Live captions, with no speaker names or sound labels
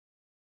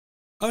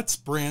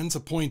Utz Brands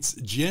appoints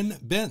Jen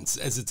Bentz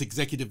as its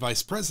Executive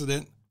Vice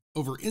President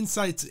over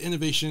Insights,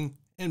 Innovation,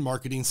 and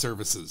Marketing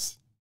Services.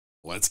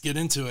 Let's get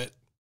into it.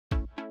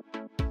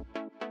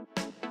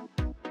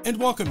 And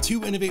welcome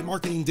to Innovate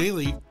Marketing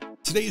Daily.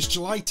 Today is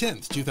July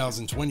 10th,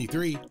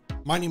 2023.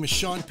 My name is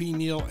Shawn P.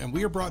 Neal, and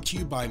we are brought to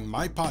you by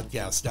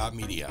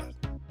MyPodcast.Media.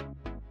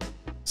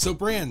 So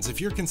brands,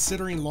 if you're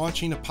considering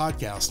launching a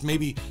podcast,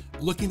 maybe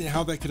looking at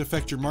how that could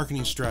affect your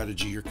marketing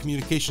strategy, your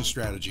communication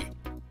strategy,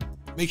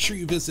 make sure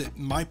you visit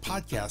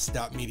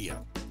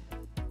MyPodcast.Media.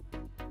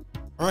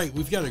 All right,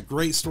 we've got a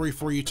great story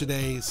for you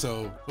today,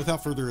 so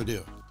without further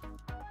ado.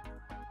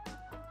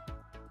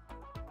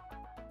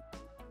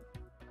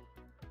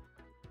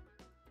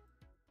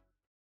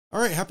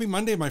 All right, happy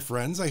Monday, my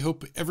friends. I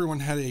hope everyone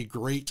had a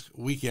great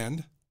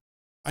weekend.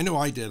 I know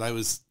I did. I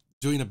was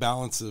doing a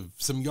balance of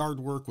some yard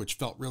work, which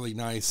felt really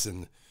nice,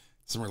 and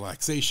some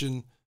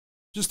relaxation.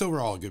 Just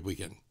overall a good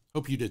weekend.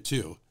 Hope you did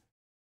too.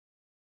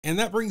 And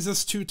that brings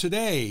us to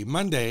today,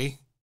 Monday,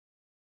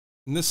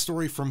 and this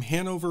story from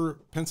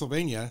Hanover,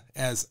 Pennsylvania,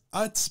 as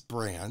Utz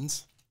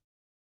Brands,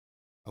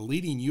 a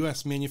leading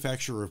U.S.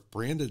 manufacturer of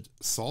branded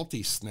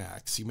salty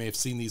snacks. You may have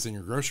seen these in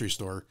your grocery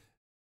store.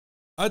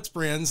 Utz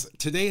Brands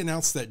today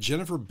announced that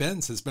Jennifer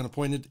Bentz has been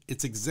appointed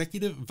its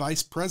Executive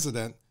Vice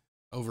President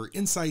over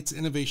Insights,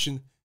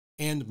 Innovation,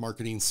 and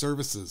Marketing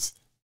Services.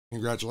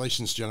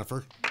 Congratulations,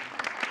 Jennifer.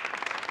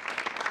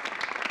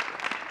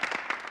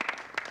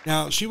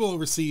 Now, she will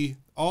oversee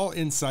all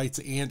insights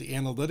and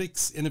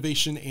analytics,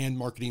 innovation, and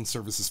marketing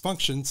services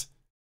functions,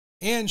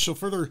 and she'll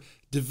further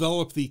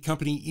develop the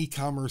company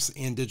e-commerce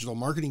and digital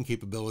marketing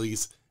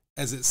capabilities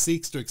as it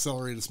seeks to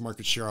accelerate its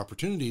market share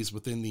opportunities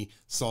within the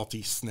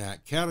salty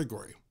snack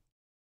category.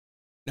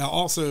 Now,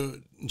 also,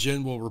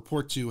 Jen will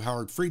report to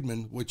Howard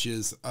Friedman, which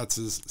is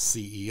Utz's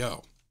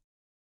CEO.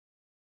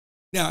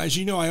 Now, as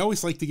you know, I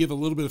always like to give a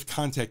little bit of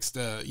context,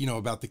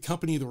 about the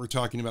company that we're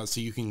talking about,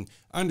 so you can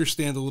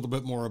understand a little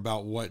bit more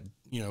about what,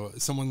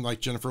 someone like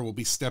Jennifer will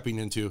be stepping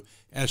into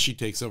as she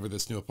takes over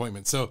this new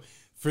appointment. So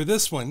for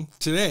this one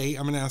today,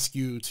 I'm going to ask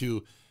you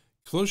to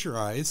close your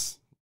eyes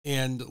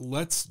and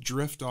let's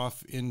drift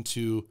off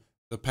into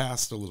the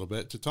past a little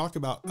bit to talk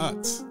about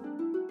Utz.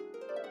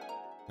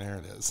 There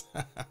it is.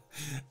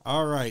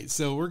 All right.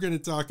 So we're going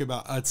to talk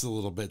about Utz a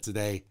little bit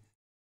today.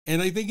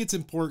 And I think it's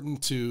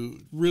important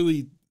to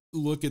really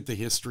look at the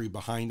history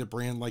behind a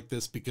brand like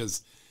this,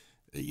 because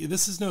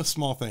this is no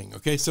small thing.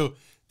 Okay. So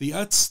the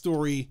Utz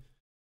story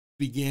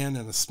began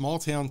in a small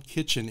town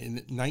kitchen in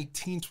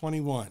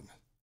 1921.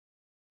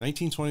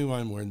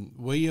 1921, when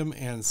William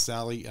and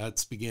Sally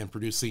Utz began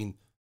producing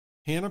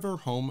Hanover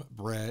home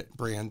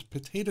brand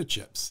potato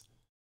chips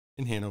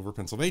in Hanover,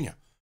 Pennsylvania.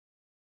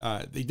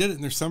 They did it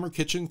in their summer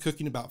kitchen,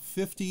 cooking about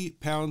 50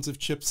 pounds of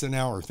chips an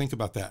hour. Think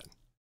about that.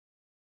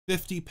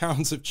 50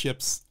 pounds of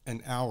chips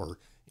an hour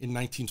in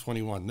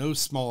 1921. No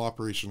small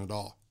operation at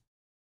all.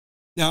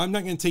 Now, I'm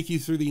not going to take you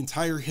through the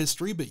entire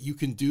history, but you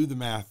can do the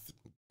math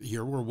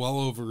here. We're well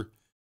over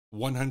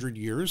 100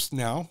 years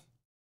now.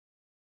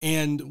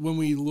 And when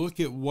we look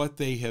at what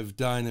they have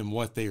done and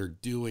what they are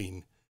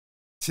doing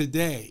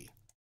today,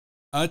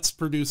 Utz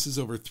produces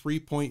over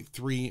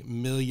 3.3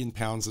 million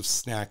pounds of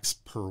snacks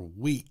per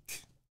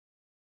week.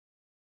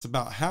 It's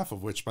about half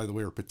of which, by the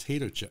way, are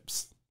potato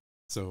chips.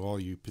 So all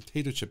you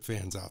potato chip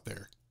fans out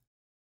there.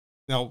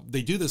 Now,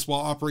 they do this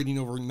while operating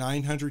over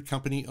 900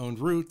 company-owned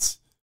routes.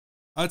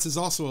 Utz is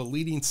also a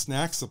leading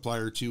snack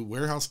supplier to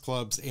warehouse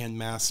clubs and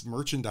mass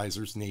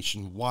merchandisers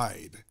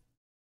nationwide.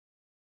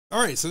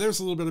 All right, so there's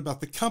a little bit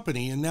about the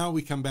company, and now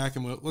we come back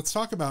and let's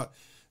talk about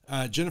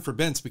Jennifer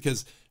Bentz,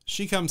 because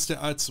she comes to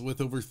Utz with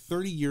over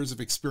 30 years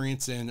of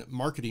experience in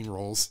marketing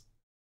roles.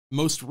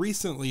 Most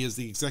recently as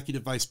the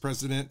Executive Vice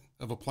President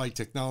of Applied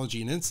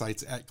Technology and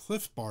Insights at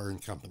Cliff Bar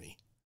 & Company.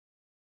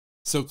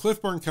 So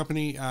Cliff Bar &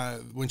 Company,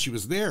 when she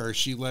was there,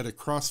 she led a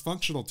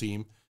cross-functional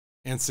team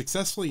and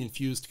successfully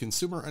infused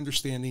consumer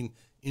understanding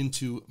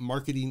into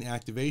marketing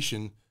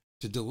activation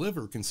to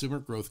deliver consumer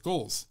growth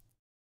goals.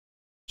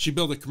 She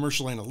built a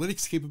commercial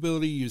analytics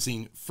capability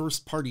using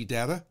first-party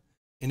data,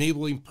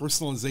 enabling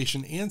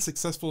personalization and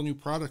successful new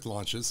product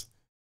launches,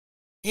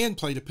 and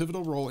played a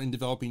pivotal role in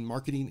developing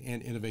marketing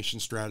and innovation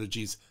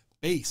strategies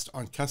based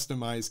on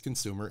customized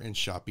consumer and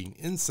shopping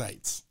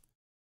insights.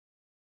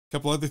 A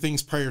couple other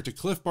things prior to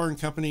Cliff Bar &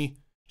 Company,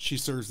 she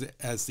serves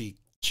as the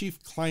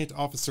Chief Client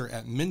Officer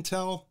at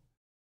Mintel,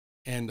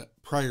 and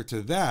prior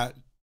to that,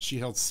 she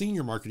held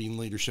senior marketing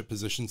leadership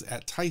positions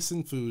at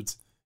Tyson Foods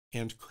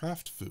and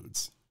Kraft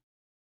Foods.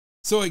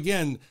 So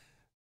again,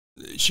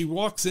 she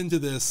walks into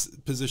this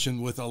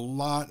position with a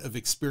lot of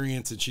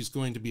experience, and she's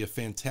going to be a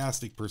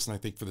fantastic person, I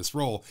think, for this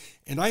role.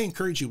 And I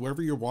encourage you,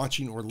 wherever you're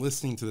watching or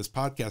listening to this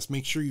podcast,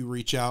 make sure you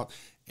reach out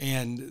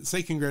and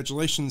say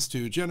congratulations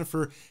to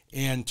Jennifer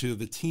and to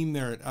the team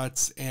there at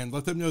Utz, and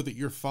let them know that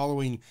you're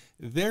following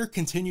their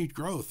continued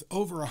growth.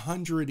 Over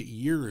 100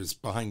 years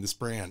behind this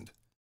brand.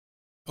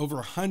 Over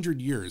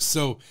 100 years.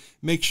 So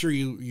make sure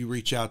you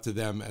reach out to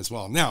them as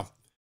well. Now,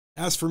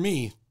 as for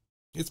me,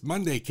 it's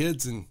Monday,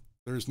 kids, and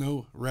There's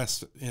no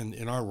rest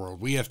in our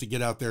world. We have to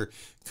get out there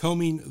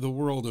combing the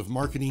world of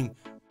marketing,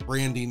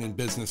 branding, and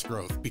business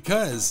growth,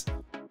 because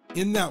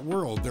in that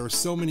world, there are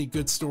so many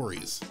good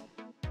stories,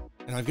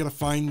 and I've got to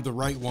find the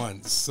right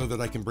ones so that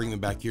I can bring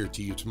them back here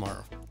to you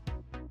tomorrow.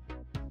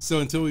 So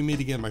until we meet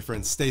again, my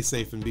friends, stay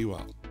safe and be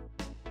well.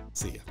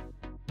 See ya.